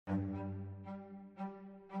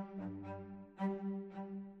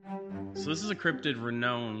So this is a cryptid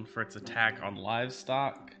renowned for its attack on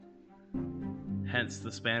livestock, hence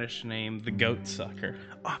the Spanish name, the goat sucker.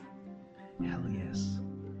 Oh, hell yes.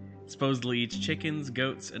 It supposedly eats chickens,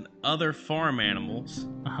 goats, and other farm animals.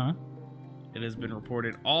 Uh-huh. It has been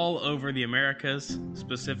reported all over the Americas,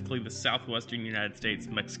 specifically the southwestern United States,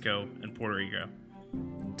 Mexico, and Puerto Rico.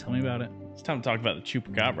 Tell me about it. It's time to talk about the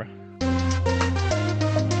chupacabra.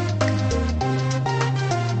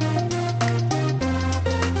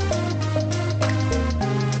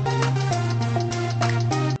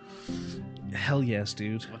 Hell yes,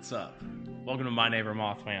 dude. What's up? Welcome to My Neighbor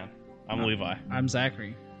Mothman. I'm Levi. I'm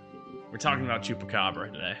Zachary. We're talking about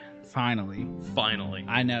chupacabra today. Finally.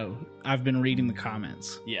 I know. I've been reading the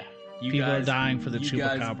comments. Yeah. People are dying for the you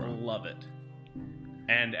chupacabra. Guys love it.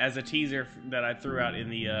 And as a teaser that I threw out in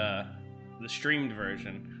the streamed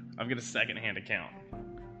version, I've got a second-hand account.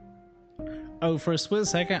 Oh, for a split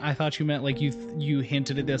second, I thought you meant like you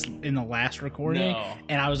hinted at this in the last recording, No.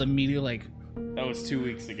 and I was immediately like, that was 2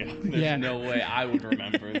 weeks ago. There's no way I would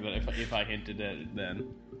remember that if I hinted at it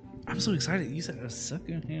then. I'm so excited. You said a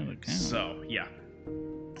second-hand account. So, yeah.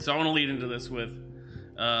 So I want to lead into this with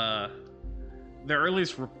the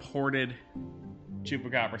earliest reported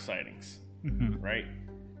chupacabra sightings, right?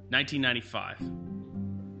 1995.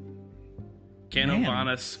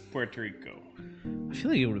 Canovanas, Puerto Rico. I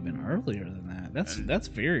feel like it would have been earlier than that. That's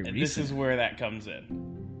very recent. And this is where that comes in.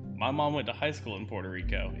 My mom went to high school in Puerto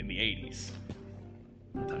Rico in the 80s.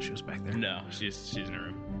 I thought she was back there. No, she's in her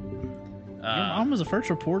room. Your mom was the first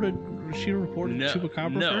reported. She reported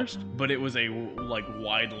chupacabra first. But it was a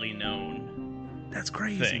widely known. That's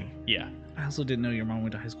crazy. Thing. Yeah. I also didn't know your mom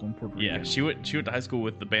went to high school in Puerto Rico. Yeah, she went to high school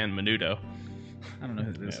with the band Menudo. I don't know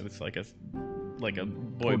who this is. Yeah, it's like a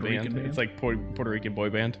boy Puerto band. Rican band? It's like Puerto Rican boy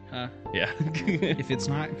band. Yeah. If it's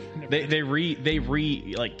not, they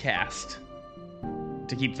re like cast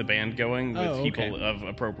to keep the band going with people of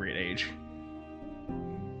appropriate age.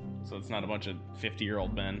 So it's not a bunch of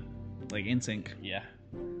 50-year-old men. Like NSYNC. Yeah.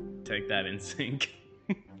 Take that NSYNC.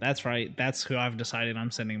 That's right. That's who I've decided I'm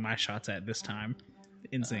sending my shots at this time.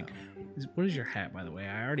 NSYNC. What is your hat, by the way?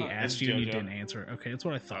 I already asked you and you didn't answer. Okay, that's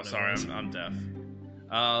what I thought. Oh, sorry, I'm deaf.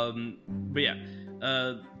 But yeah,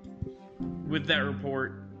 with that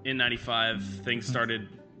report in 95, things started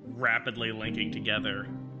rapidly linking together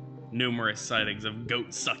numerous sightings of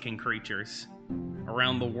goat-sucking creatures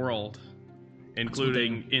around the world,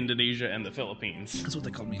 including Indonesia and the Philippines. That's what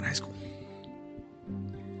they called me in high school.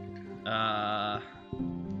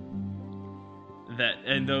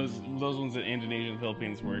 Those ones in Indonesia and the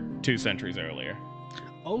Philippines were 2 centuries earlier.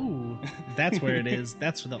 Oh, that's where it is.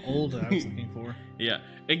 That's the old I was looking for. Yeah,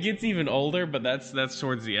 it gets even older, but that's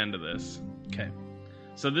towards the end of this. Okay.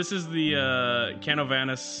 So this is the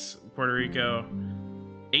Canovanas, Puerto Rico.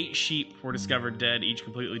 8 sheep were discovered dead, each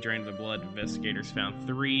completely drained of their blood. Investigators found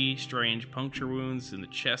 3 strange puncture wounds in the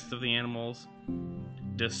chest of the animals.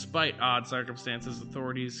 Despite odd circumstances,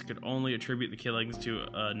 authorities could only attribute the killings to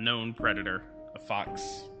a known predator. A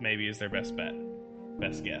fox, maybe, is their best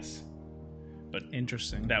guess. But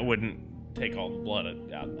interesting. That wouldn't take all the blood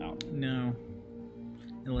out. No.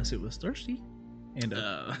 Unless it was thirsty. And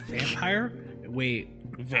a vampire? Wait.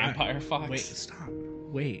 Vampire fox? Wait, stop.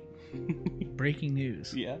 Wait. Breaking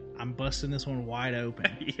news. Yeah. I'm busting this one wide open.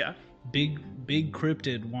 Yeah. Big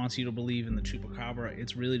cryptid wants you to believe in the chupacabra.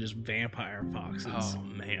 It's really just vampire foxes. Oh,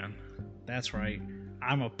 man. That's right.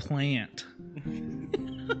 I'm a plant.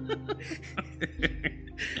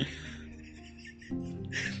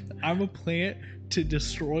 I'm a plant to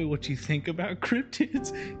destroy what you think about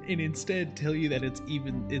cryptids and instead tell you that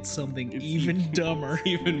it's something even dumber.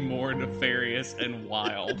 Even more nefarious and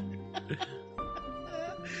wild.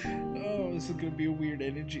 Oh, this is gonna be a weird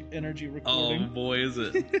energy recording. Oh boy, is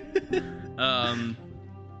it.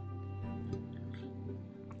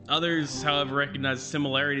 Others, however, recognize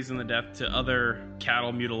similarities in the death to other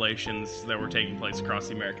cattle mutilations that were taking place across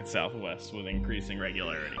the American Southwest with increasing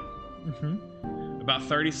regularity. About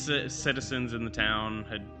 30 citizens in the town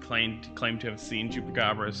had claimed to have seen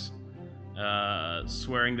chupacabras,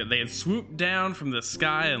 swearing that they had swooped down from the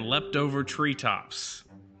sky and leapt over treetops.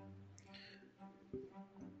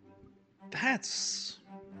 That's...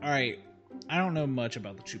 Alright, I don't know much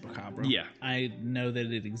about the chupacabra. Yeah. I know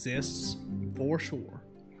that it exists, for sure.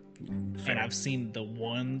 Fair. And I've seen the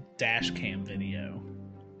one dash cam video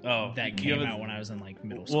that came out when I was in like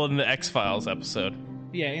middle school. Well, in the X-Files episode.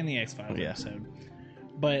 Yeah, in the X-Files episode.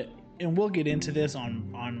 But, and we'll get into this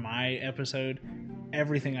on my episode.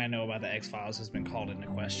 Everything I know about the X-Files has been called into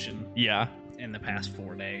question. Yeah. In the past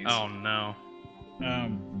 4 days. Oh, no.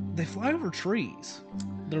 They fly over trees.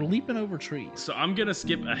 They're leaping over trees. So I'm gonna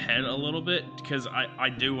skip ahead a little bit because I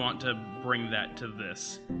do want to bring that to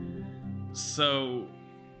this. So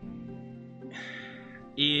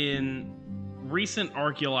in recent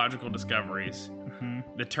archaeological discoveries,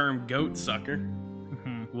 the term goat sucker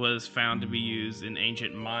was found to be used in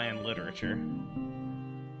ancient Mayan literature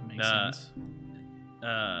Makes sense.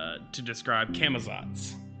 to describe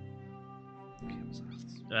Camazotz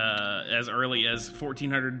as early as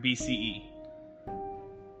 1400 BCE.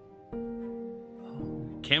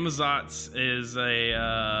 Camazotz is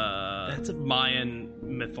That's a Mayan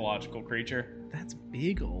mythological creature. That's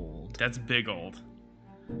big old. That's big old.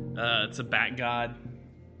 It's a bat god.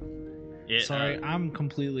 Sorry, I'm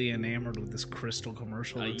completely enamored with this Crystal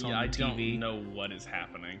commercial that's on the TV. I don't know what is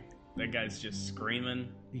happening. That guy's just screaming.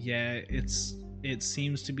 Yeah, it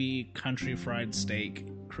seems to be country fried steak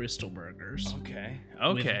Crystal burgers. Okay.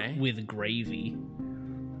 With gravy.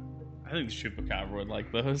 I think the Chupacabra would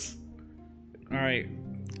like those. All right.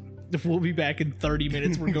 We'll be back in 30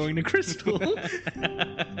 minutes. We're going to Crystal.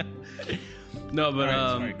 No, but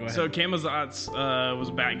sorry, go ahead. so Camazotz was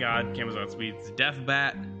a bat god. Camazotz means death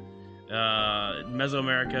bat.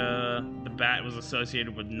 Mesoamerica, the bat was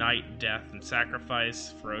associated with night, death, and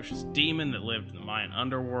sacrifice. Ferocious demon that lived in the Mayan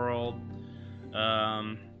underworld.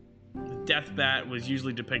 The death bat was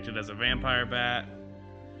usually depicted as a vampire bat.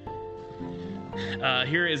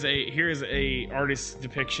 Here is a artist's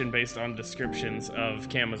depiction based on descriptions of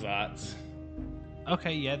Camazotz.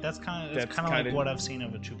 Okay, yeah, that's kind of like what I've seen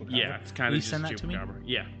of a Chupacabra. Yeah, it's kind Will of you just send that to me? Chupacabra.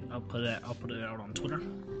 Yeah. I'll put it out on Twitter.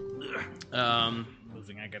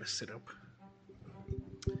 Moving, I gotta sit up.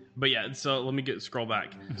 But yeah, so let me scroll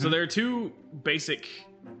back. So there are two basic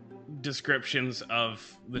descriptions of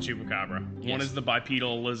the Chupacabra. Yes. One is the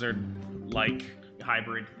bipedal lizard-like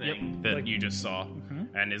hybrid thing that you just saw,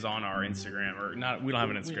 and is on our Instagram, or not. We don't have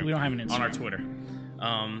an Instagram. We don't have an Instagram. On our Twitter.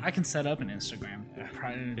 I can set up an Instagram.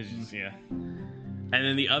 It's just, yeah. And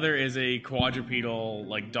then the other is a quadrupedal,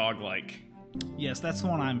 like dog-like. Yes, that's the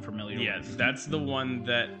one I'm familiar with. Yes, that's the one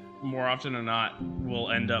that more often than not will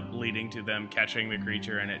end up leading to them catching the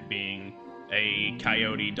creature and it being a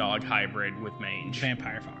coyote dog hybrid with mange.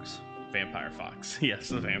 Vampire fox. Vampire fox. Yes,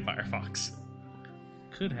 the vampire fox.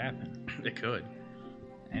 Could happen. It could.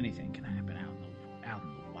 Anything can happen out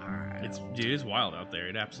in the wild. It is wild out there.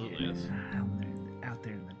 It absolutely is. Out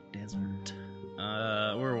there in the desert.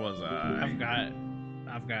 Where was I?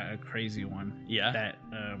 I've got a crazy one. Yeah. That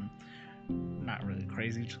not really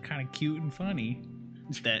crazy, just kind of cute and funny.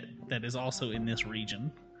 That is also in this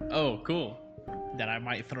region. Oh, cool. That I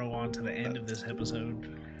might throw on to the end of this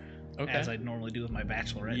episode. Okay. As I normally do with my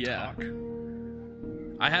bachelorette talk.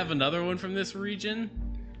 I have another one from this region,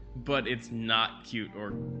 but it's not cute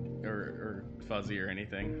or fuzzy or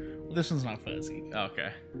anything. Well, this one's not fuzzy.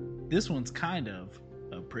 Okay. This one's kind of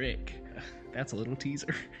a prick. That's a little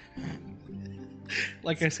teaser.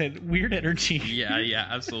 Like I said, weird energy. Yeah,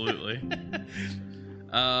 absolutely.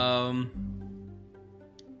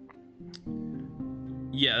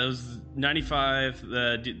 Yeah, it was 95.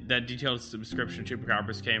 That detailed description of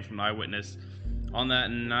Chupacabras came from Eyewitness. On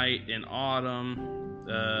that night in autumn,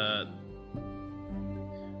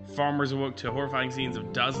 farmers awoke to horrifying scenes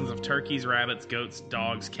of dozens of turkeys, rabbits, goats,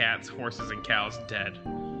 dogs, cats, horses, and cows dead.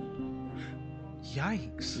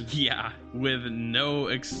 Yikes. Yeah, with no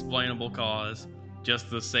explainable cause. Just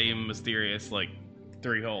the same mysterious, like,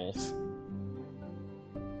 3 holes.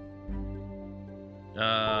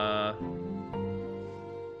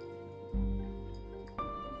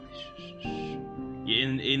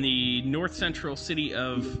 In the north central city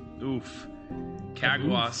of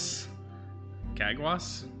Caguas.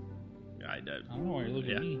 Caguas? I don't know why you're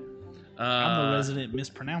looking at me. I'm the resident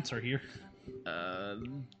mispronouncer here.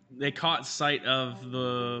 They caught sight of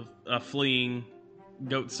the fleeing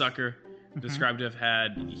goat sucker, described to have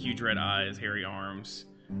had huge red eyes, hairy arms.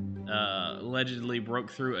 Allegedly broke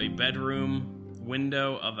through a bedroom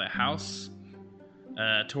window of a house,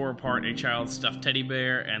 tore apart a child's stuffed teddy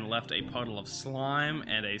bear, and left a puddle of slime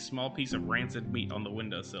and a small piece of rancid meat on the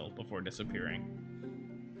windowsill before disappearing.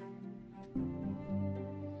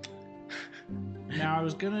 Now I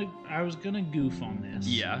was gonna goof on this.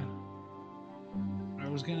 Yeah. I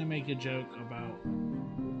was gonna make a joke about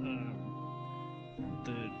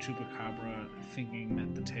the Chupacabra thinking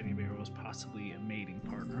that the teddy bear was possibly a mating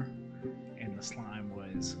partner, and the slime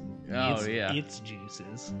was its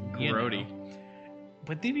juices. Grody.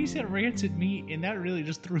 But then he said rancid meat, and that really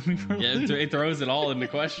just threw me for a loop. Yeah, it throws it all into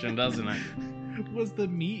question, doesn't it? Was the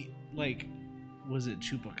meat was it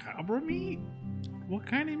Chupacabra meat? What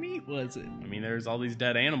kind of meat was it? I mean, there's all these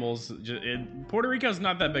dead animals. Puerto Rico's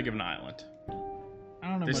not that big of an island. I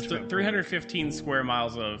don't know There's much about 315 square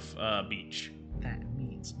miles of beach. Florida. That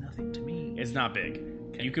means nothing to me. It's not big.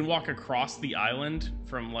 Okay. You can walk across the island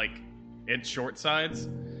from like its short sides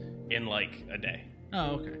in like a day.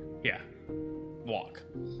 Oh, okay. Yeah, walk.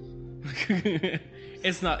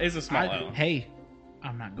 It's a small island. Hey,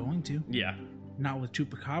 I'm not going to. Yeah, Not with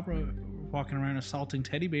Chupacabra walking around assaulting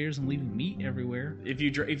teddy bears and leaving meat everywhere. if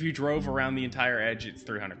you drove around the entire edge, it's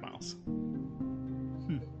 300 miles.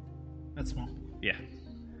 That's small. Yeah.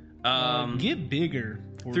 Get bigger.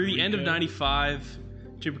 Puerto Through the end of Rico. 95,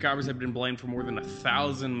 chupacabras have been blamed for more than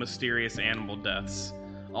 1,000 mysterious animal deaths,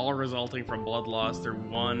 all resulting from blood loss through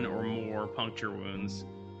one or more puncture wounds.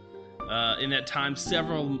 In that time,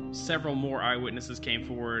 several more eyewitnesses came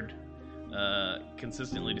forward,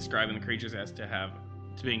 consistently describing the creatures as to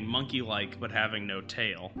being monkey-like but having no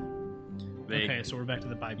tail. Okay, so we're back to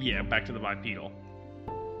the bipedal. Yeah, back to the bipedal.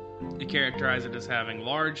 They characterize it as having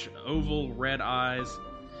large, oval, red eyes,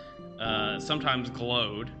 sometimes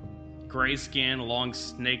glowed, gray skin, long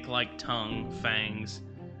snake-like tongue, fangs,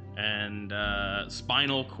 and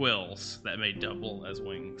spinal quills that may double as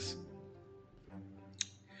wings.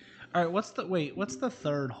 All right, what's the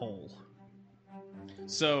third hole?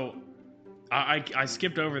 So, I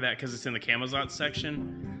skipped over that because it's in the Camazotz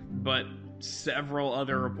section, but several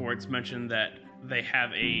other reports mention that they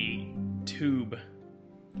have a tube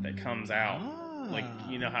that comes out. Like,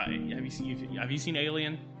 you know how have you seen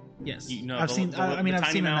Alien? Yes, You know, I've seen. I mean, the I've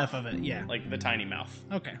tiny seen mouth? enough of it. Yeah. Like the tiny mouth.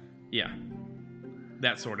 Okay, Yeah.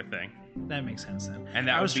 That sort of thing. that makes sense then. And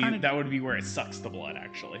I that was would be trying to- that would be where it sucks the blood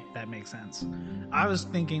actually. That makes sense. I was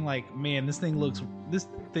thinking like, man, this thing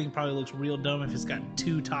probably looks real dumb if it's got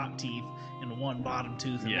two top teeth and one bottom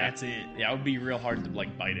tooth, and Yeah. that's it. Yeah, it would be real hard to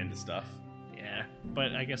like bite into stuff. Yeah,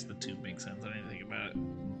 but I guess the tube makes sense. I didn't think about it.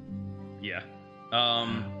 Yeah. Oh,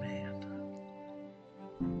 man.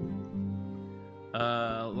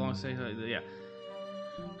 Long say yeah.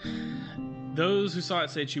 Those who saw it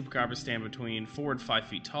say chupacabras stand between 4 and 5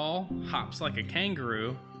 feet tall, hops like a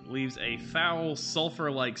kangaroo, leaves a foul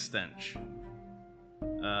sulfur-like stench.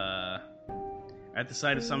 At the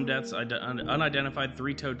site of some deaths, unidentified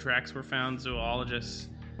three-toed tracks were found. Zoologists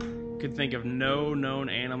could think of no known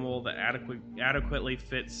animal that adequately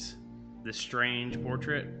fits this strange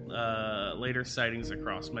portrait. Later sightings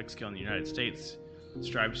across Mexico and the United States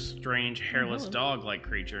describe strange hairless dog-like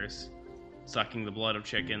creatures sucking the blood of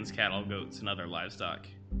chickens, cattle, goats, and other livestock.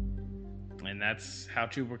 And that's how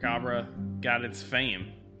Chupacabra got its fame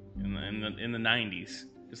in the 90s,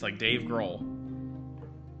 just like Dave Grohl.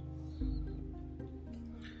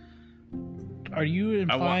 Are you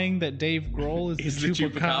implying that Dave Grohl is the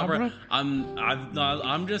Chupacabra?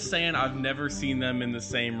 I'm just saying I've never seen them in the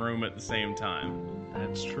same room at the same time.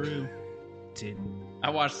 That's true. I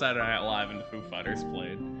watched Saturday Night Live and the Foo Fighters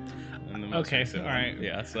played. In the most Okay, recent all one. right.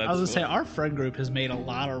 Yeah, so I that's was gonna say our friend group has made a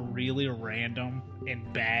lot of really random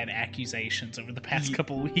and bad accusations over the past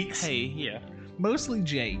couple weeks. Hey, yeah. Mostly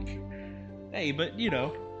Jake. Hey, but you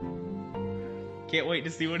know, can't wait to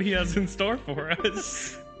see what he has in store for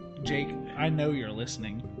us. Jake, I know you're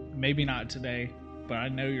listening. Maybe not today, but I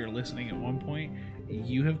know you're listening at one point.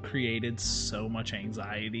 You have created so much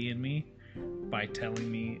anxiety in me by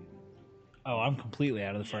telling me, oh, I'm completely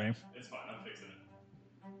out of the frame. It's fine. I'm fixing it.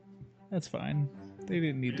 That's fine. They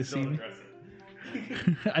didn't need to Just see don't me. address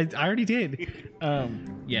it. I already did.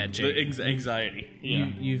 Yeah, Jake. The anxiety. Yeah.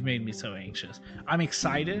 You've made me so anxious. I'm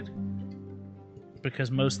excited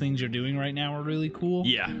because most things you're doing right now are really cool.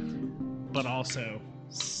 Yeah. But also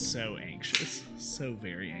so anxious. So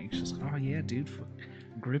very anxious. Oh, yeah, dude.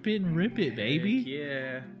 Grip it and rip it, baby. Heck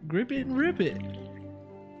yeah. Grip it and rip it.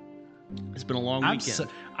 It's been a long weekend.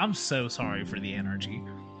 I'm so sorry for the energy.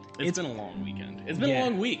 It's been a long weekend. It's been a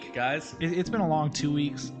long week, guys. It's been a long 2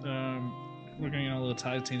 weeks. We're going to get on a little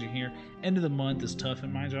tide tangent here. End of the month is tough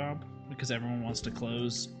in my job because everyone wants to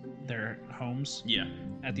close their homes Yeah.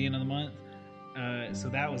 at the end of the month. So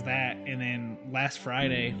that was that. And then last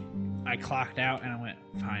Friday, I clocked out and I went,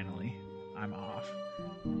 finally, I'm off.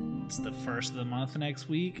 It's the first of the month next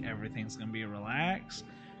week. Everything's going to be relaxed.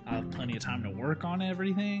 I'll have plenty of time to work on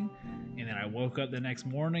everything. And then I woke up the next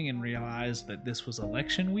morning and realized that this was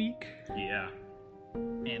election week. Yeah.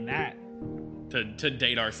 And that, To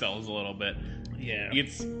date ourselves a little bit. yeah.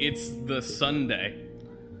 It's the Sunday.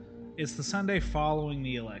 It's the Sunday following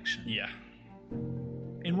the election. Yeah.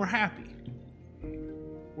 And we're happy.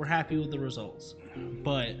 We're happy with the results.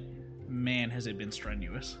 But man, has it been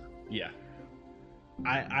strenuous. Yeah.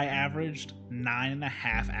 I averaged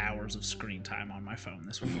 9.5 hours of screen time on my phone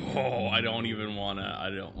this week. Oh, I don't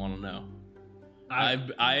wanna know.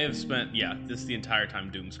 I have spent the entire time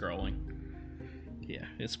doom scrolling. Yeah,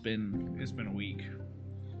 it's been a week.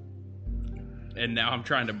 and now I'm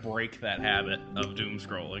trying to break that habit of doom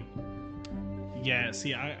scrolling. Yeah,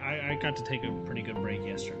 see, I got to take a pretty good break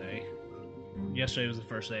yesterday. Yesterday was the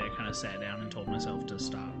first day I kind of sat down and told myself to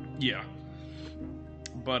stop. Yeah.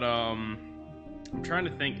 But I'm trying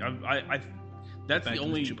to think. That's Back the to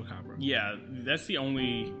only Chupacabra. Yeah, that's the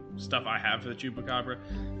only stuff I have for the Chupacabra.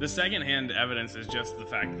 The secondhand evidence is just the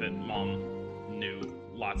fact that Mom knew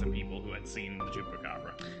lots of people who had seen the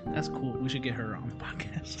Chupacabra. That's cool. We should get her on the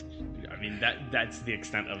podcast. I mean, that's the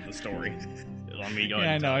extent of the story. Let me go ahead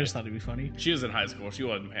Yeah, I and know. tell I you. just thought it'd be funny. She was in high school. She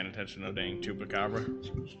wasn't paying attention to dang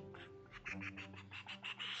Chupacabra.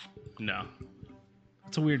 No,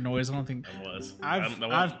 It's a weird noise. I don't think it was.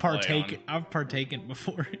 I've partaken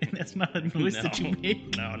before, and that's not a noise that you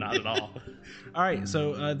make. No, not at all. All right,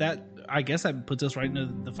 so that I guess that puts us right into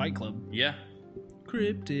the Fight Club. Yeah.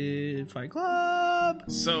 Cryptid Fight Club.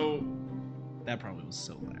 So That probably was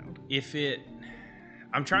so loud.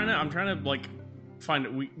 I'm trying to like find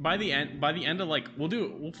it. By the end of like we'll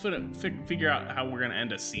figure out how we're gonna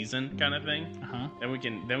end a season kind of thing.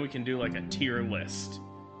 Then we can do like a tier list.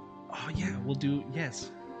 Oh yeah, we'll do.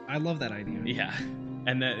 Yes, I love that idea. Yeah,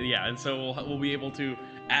 and so we'll be able to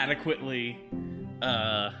adequately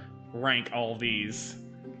rank all these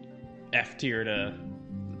F tier to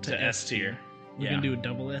S tier. We can do a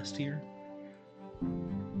double S tier.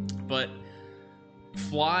 But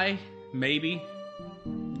fly, maybe.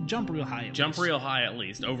 Jump real high. Real high at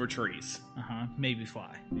least over trees. Maybe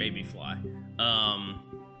fly. Maybe fly.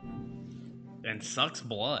 And sucks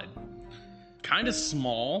blood. Kind of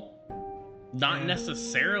small. Not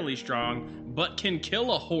necessarily strong, but can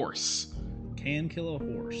kill a horse. Can kill a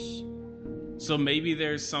horse. So maybe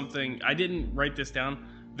there's something. I didn't write this down.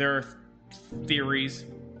 There are theories.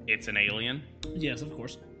 It's an alien. Yes, of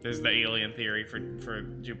course. There's the alien theory for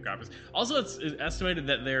chupacabras. Also, it's estimated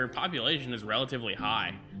that their population is relatively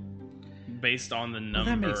high, based on the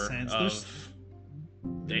number that makes sense. of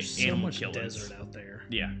There's so animal much killings. desert out there.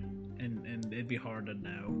 Yeah, and it'd be hard to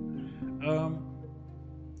know.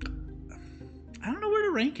 I don't know where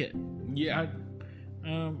to rank it. yeah.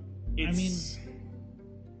 I mean,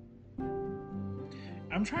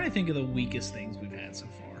 I'm trying to think of the weakest things we've had so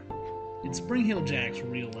far. And Spring Heel Jack's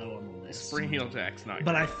real low on the list. Spring Heel Jack's not.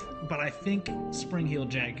 But I think Spring Heel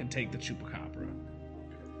Jack can take the Chupacabra.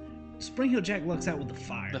 Spring Heel Jack lucks out with the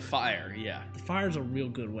fire. The fire, yeah. The fire's a real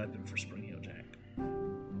good weapon for Spring Heel Jack.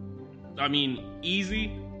 I mean,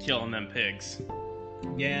 easy killing them pigs.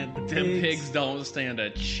 Yeah, Them pigs don't stand a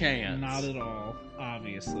chance. Not at all,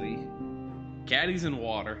 obviously. Caddies in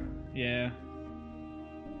water. Yeah.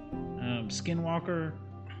 Skinwalker.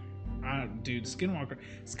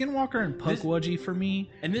 Skinwalker and Pukwudgie for me.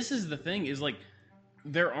 And this is the thing, is like,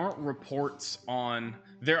 there aren't reports on.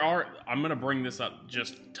 I'm gonna bring this up,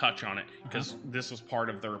 just touch on it, because this was part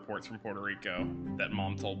of the reports from Puerto Rico that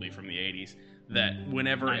Mom told me from the 80s. That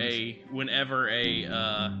whenever a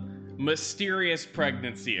mysterious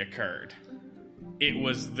pregnancy occurred, it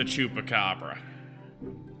was the Chupacabra.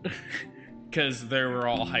 Because they were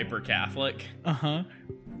all hyper Catholic.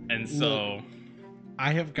 And so Look,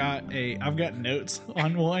 I've got notes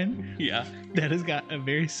on one. Yeah. That has got a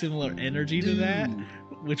very similar energy to that,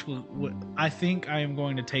 which will I think I am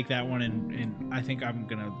going to take that one and I think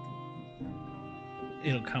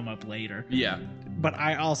it'll come up later. Yeah. But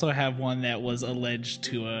I also have one that was alleged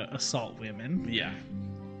to assault women. Yeah.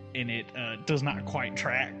 And it does not quite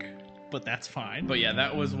track, but that's fine. But yeah,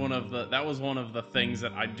 that was one of the things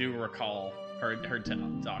that I do recall her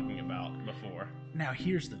talking about before. Now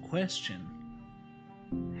here's the question: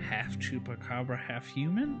 half Chupacabra, half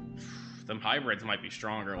human? Them hybrids might be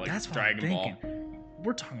stronger, like That's what Dragon I'm Ball. thinking.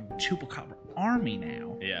 We're talking Chupacabra army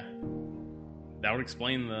now. Yeah. That would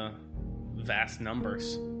explain the vast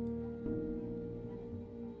numbers.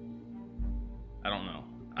 I don't know.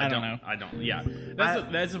 I don't know. I don't. Yeah.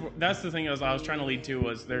 That's the thing I was trying to lead to,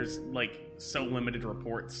 was there's like so limited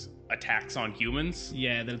reports attacks on humans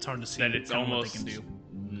Yeah, that it's hard to see that it's almost what they can do.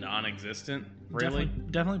 non-existent. Really.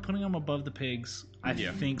 Definitely putting them above the pigs. I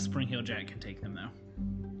Yeah. think Spring Heel Jack can take them though.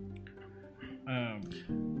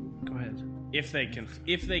 Go ahead. If they can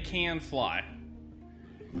fly.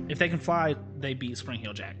 If they can fly, they beat Spring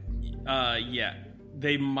Heel Jack. Yeah.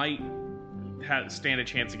 They might stand a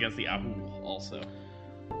chance against the Ahul also.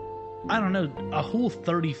 I don't know. A whole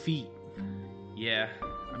 30 feet. Yeah.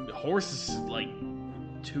 I mean, the horse is like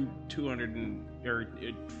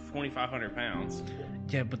 2,500 pounds.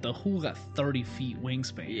 Yeah, but the Hool got 30 feet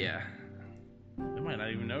wingspan. Yeah. They might not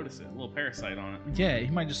even notice it. A little parasite on it. Yeah, he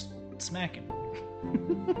might just smack him.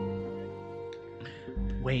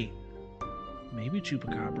 Wait. Maybe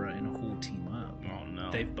Chupacabra and a Hool team up. Oh no.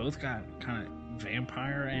 They've both got kind of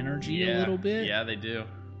vampire energy a little bit. Yeah, they do.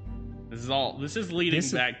 This is leading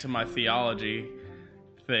back to my theology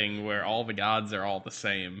thing where all the gods are all the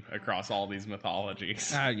same across all these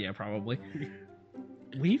mythologies. Yeah, probably.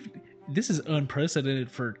 This is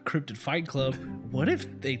unprecedented for Cryptid Fight Club. What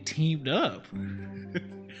if they teamed up?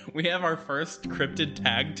 We have our first cryptid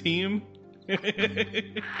tag team.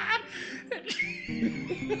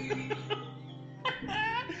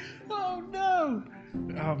 Oh no!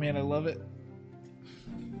 Oh man, I love it.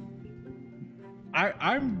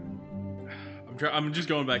 I'm just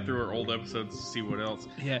going back through our old episodes to see what else.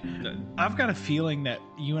 Yeah, I've got a feeling that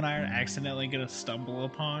you and I are accidentally gonna stumble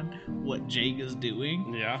upon what Jake is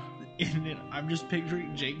doing. Yeah. And then I'm just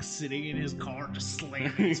picturing Jake sitting in his car, just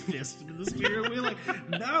slamming his fist into the steering wheel. Like,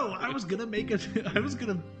 no, I was gonna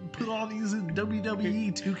put all these in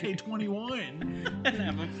WWE 2K21 and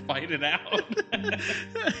have them fight it out.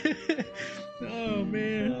 Oh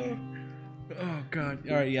man. Oh god.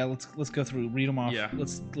 All right, yeah. Let's go through. Read them off. Yeah.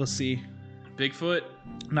 Let's see. Bigfoot,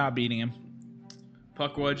 Not beating him.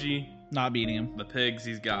 Puckwudgie, Not beating him. the pigs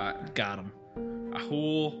he's got. Got him.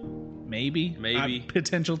 Ahul, Maybe. Maybe.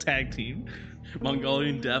 Potential tag team.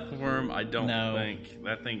 Mongolian deathworm. I don't No. think.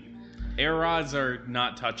 I think air rods are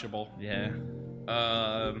not touchable. Yeah.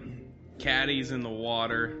 Caddies in the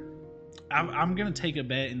water. I'm gonna take a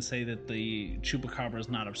bet and say that the Chupacabra is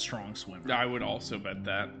not a strong swimmer. I would also bet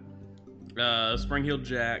that. Spring-heeled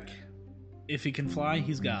Jack. If he can fly,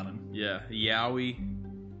 he's got him. Yeah. Yowie.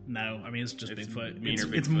 No, I mean it's just It's Bigfoot.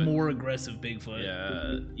 meaner It's Bigfoot. more aggressive Bigfoot.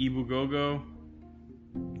 Yeah. Ibugogo.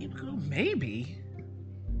 Maybe.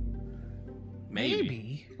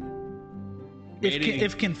 Maybe.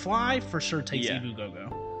 If can fly, for sure takes Yeah.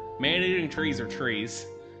 Ibugogo. Man-eating trees are trees.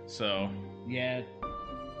 So Yeah.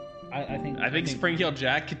 I think Spring-heeled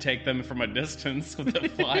Jack could take them from a distance with a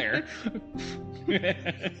fire.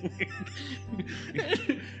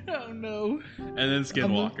 Oh no. And then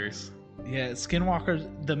skinwalkers. Yeah,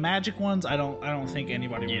 Skinwalkers, the magic ones, I don't think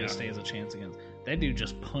anybody really Yeah. stands a chance against. That dude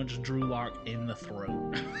just punched Drew Lock in the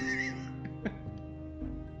throat.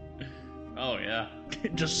 Oh yeah.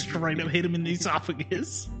 Just straight up hit him in the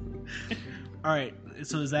esophagus. All right,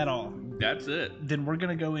 so is that all? That's it. Then we're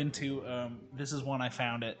gonna go into this is one I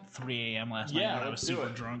found at 3 a.m. last night Yeah, when I was let's do super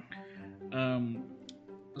it. drunk.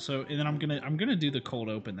 So and then I'm gonna do the cold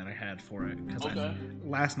open that I had for it because Okay.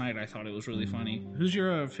 last night I thought it was really funny. Who's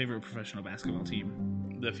your favorite professional basketball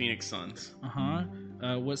team? The Phoenix Suns.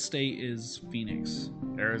 What state is Phoenix?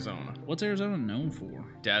 Arizona. What's Arizona known for?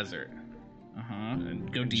 Desert.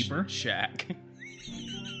 And go deeper. Shack.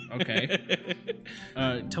 Okay.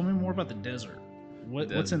 Tell me more about the desert.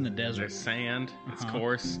 What's in the There's desert? sand. It's Uh-huh.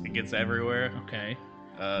 coarse. It gets everywhere. Okay.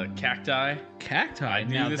 Cacti. Cacti. I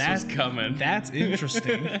knew now this that's was coming. That's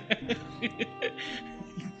interesting.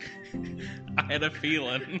 I had a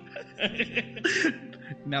feeling.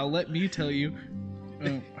 Now let me tell you.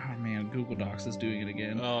 Oh man, Google Docs is doing it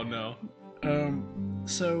again. Oh no.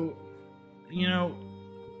 So, you know,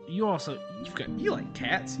 you like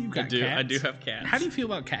cats. You've got cats. I do have cats. How do you feel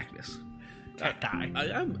about cactus? Cacti.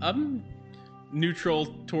 I'm neutral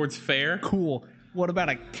towards fair. Cool. What about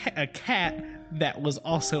a cat that was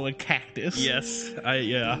also a cactus? Yes.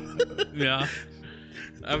 Yeah.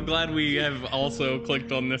 I'm glad we have also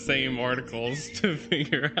clicked on the same articles to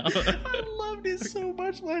figure out. I loved it so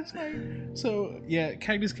much last night. So yeah,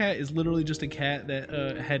 cactus cat is literally just a cat that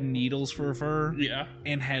had needles for fur. Yeah.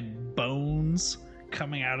 And had bones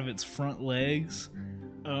coming out of its front legs.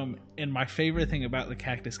 And my favorite thing about the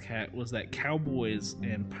cactus cat was that cowboys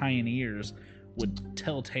and pioneers would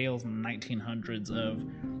tell tales in the 1900s of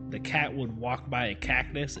the cat would walk by a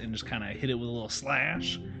cactus and just kind of hit it with a little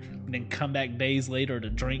slash, and then come back days later to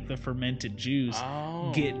drink the fermented juice,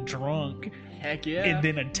 Oh. get drunk, Heck yeah. and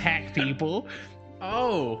then attack people.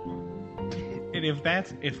 Oh. And if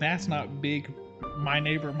that's not big My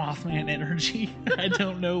Neighbor Mothman energy, I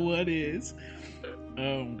don't know what is.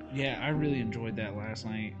 Yeah, I really enjoyed that last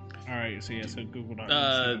night. All right, so Google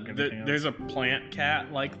Docs. There's a plant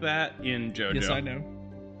cat like that in JoJo. Yes, I know.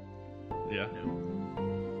 Yeah.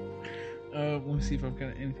 Let me see if I've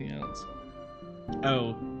got anything else.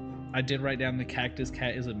 Oh, I did write down the cactus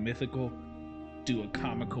cat is a mythical. Do a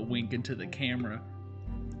comical wink into the camera,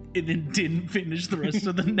 and then didn't finish the rest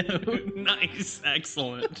of the note. Nice.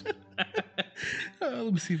 Excellent.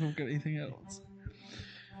 Let me see if I've got anything else.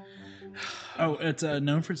 Oh, it's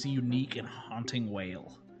known for its unique and haunting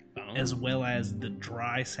wail, as well as the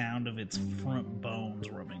dry sound of its front bones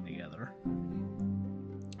rubbing together.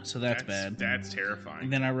 So that's bad. That's terrifying.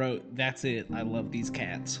 And then I wrote, "That's it. I love these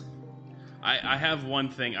cats." I have one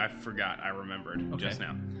thing I forgot. I remembered just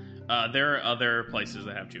now. There are other places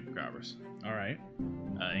that have chupacabras. All right.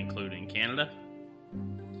 including Canada.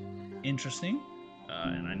 Interesting.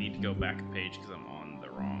 And I need to go back a page because I'm on the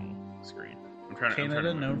wrong screen.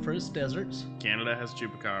 Canada, known for its deserts. Canada has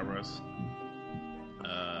chupacabras.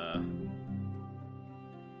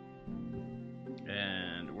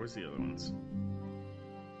 And where's the other ones?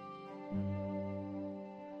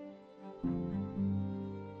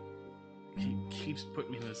 He keeps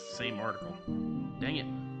putting me in the same article. Dang it.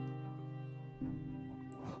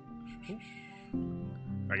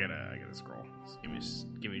 I gotta scroll. Just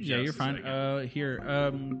give me just Yeah, you're a fine. second. Here,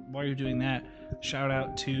 while you're doing that, shout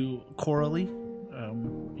out to Coralie,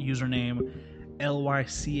 username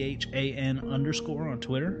LYCHAN_ on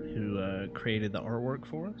Twitter, who created the artwork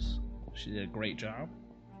for us. She did a great job.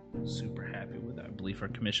 Super happy with it. I believe her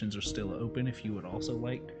commissions are still open if you would also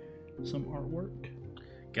like some artwork.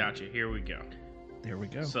 Gotcha. Here we go. There we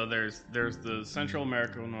go. So there's the Central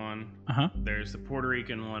American one. Uh-huh. There's the Puerto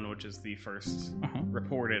Rican one, which is the first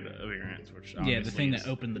reported appearance. Which Yeah, the thing is, that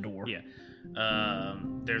opened the door. Yeah.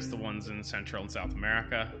 There's the ones in Central and South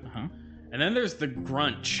America. Uh-huh. And then there's the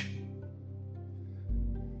Grunch.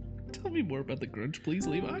 Tell me more about the Grunch, please,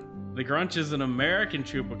 Levi. The Grunch is an American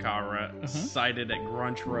chupacabra sighted at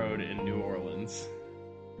Grunch Road in New Orleans.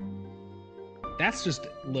 That's just,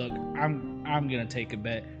 look, I'm gonna take a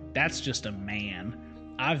bet. That's just a man.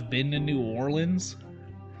 I've been to New Orleans.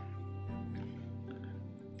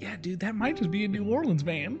 Yeah, dude, that might just be a New Orleans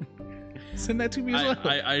man. Send that to me as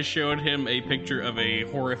well. I showed him a picture of a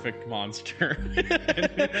horrific monster.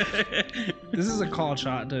 This is a call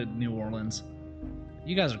shot to New Orleans.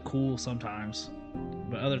 You guys are cool sometimes,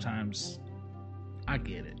 but other times, I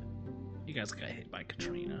get it. You guys got hit by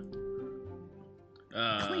Katrina.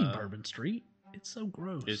 Clean Bourbon Street. It's so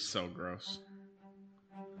gross. It's so gross.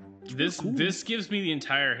 It's cool. This gives me the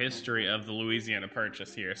entire history of the Louisiana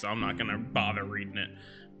Purchase here, so I'm not gonna bother reading it.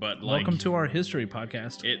 But like, welcome to our history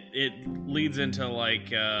podcast. It leads into like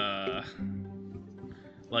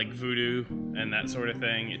voodoo and that sort of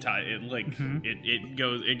thing.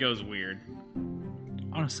 It goes weird.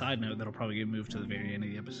 On a side note, that'll probably get moved to the very end of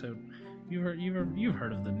the episode. You've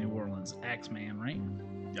heard of the New Orleans Axeman, right?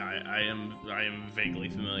 I am vaguely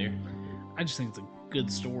familiar. I just think it's a good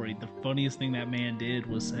story. The funniest thing that man did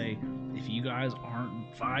was say, if you guys aren't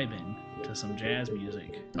vibing to some jazz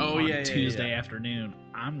music on Tuesday afternoon,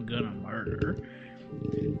 I'm gonna murder.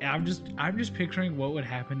 And I'm just picturing what would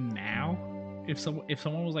happen now if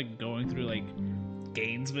someone was like going through like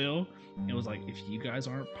Gainesville and it was like, if you guys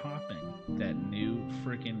aren't popping that new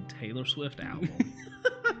freaking Taylor Swift album,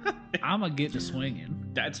 I'm gonna get to swinging.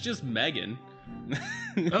 That's just Megan.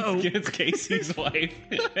 Oh, it's Casey's wife.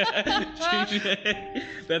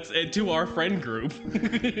 That's to our friend group.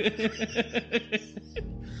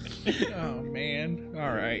 Oh man!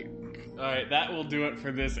 All right, that will do it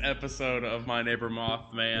for this episode of My Neighbor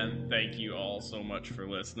Mothman. Thank you all so much for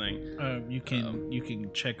listening. You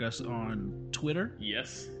can check us on Twitter.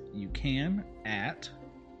 Yes, you can at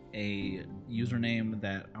a username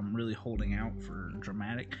that I'm really holding out for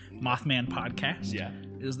dramatic. Mothman Podcast. Yeah,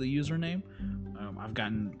 is the username.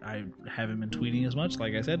 I haven't been tweeting as much.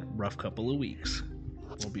 Like I said, rough couple of weeks.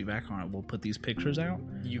 We'll be back on it. We'll put these pictures out.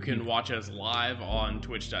 You can watch us live on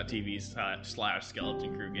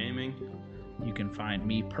twitch.tv/Skeleton Crew Gaming. You can find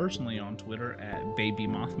me personally on Twitter at Baby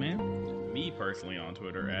Mothman. Me personally on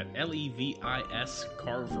Twitter at LEVIS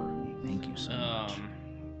Carver. Thank you so much.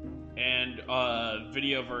 And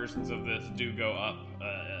video versions of this do go up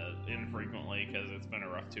infrequently because it's been a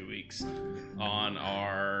rough 2 weeks on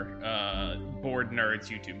our Bored Nerds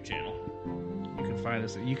YouTube channel. You can find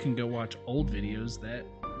us. You can go watch old videos that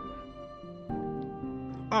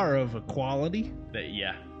are of a quality.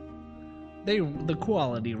 The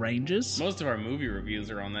quality ranges. Most of our movie reviews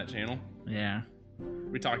are on that channel. Yeah.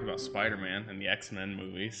 We talked about Spider-Man and the X-Men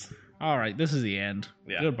movies. All right, this is the end.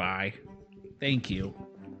 Yeah. Goodbye. Thank you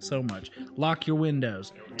so much. Lock your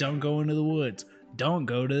windows. Don't go into the woods. Don't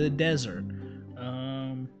go to the desert.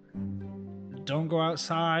 Don't go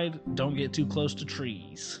outside. Don't get too close to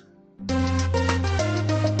trees.